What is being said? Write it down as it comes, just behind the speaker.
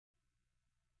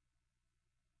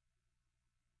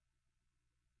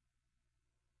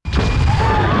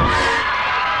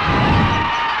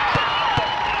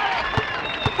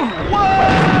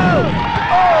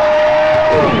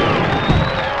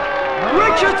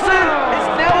Richardson is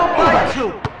now up by 2.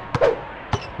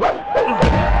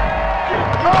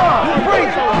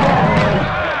 Crazy.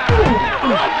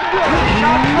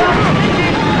 Shot clock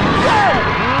ticking.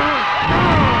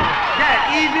 That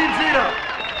evens it up.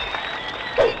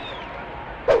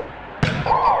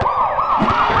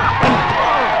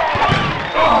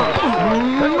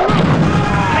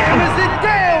 Hammers it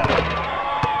down.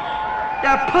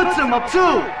 That puts him up 2.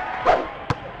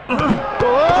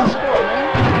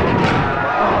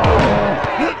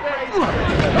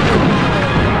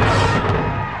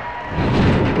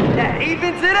 That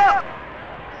evens it up.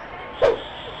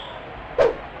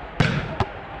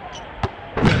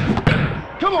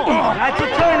 Come on. That's a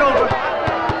turnover.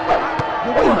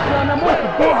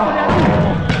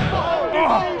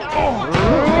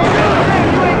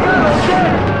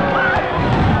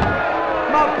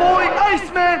 My boy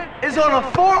Iceman is on a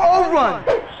 4-0 run.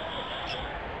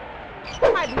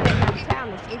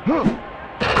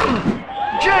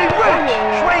 Jay Rich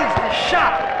trains the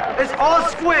shot. It's all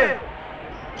square.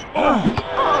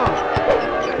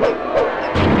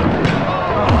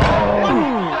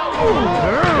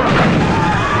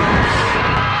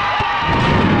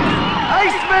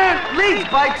 Iceman leads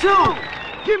by 2.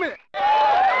 Give me.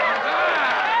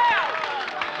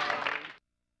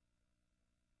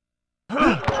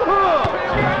 The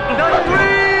 3.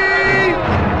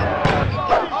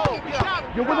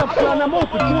 Yo, what up, son? I'm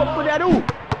open. Go up for that ooh.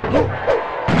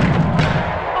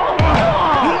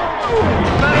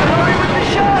 Better hurry with the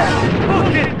shot.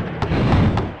 Hook it.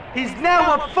 He's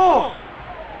now up 4.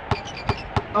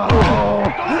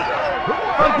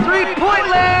 From 3-point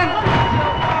land.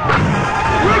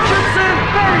 Richardson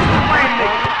buries the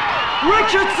playmaker.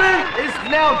 Richardson is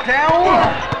now down 1.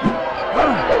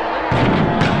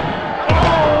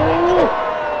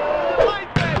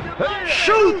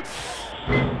 Shoot!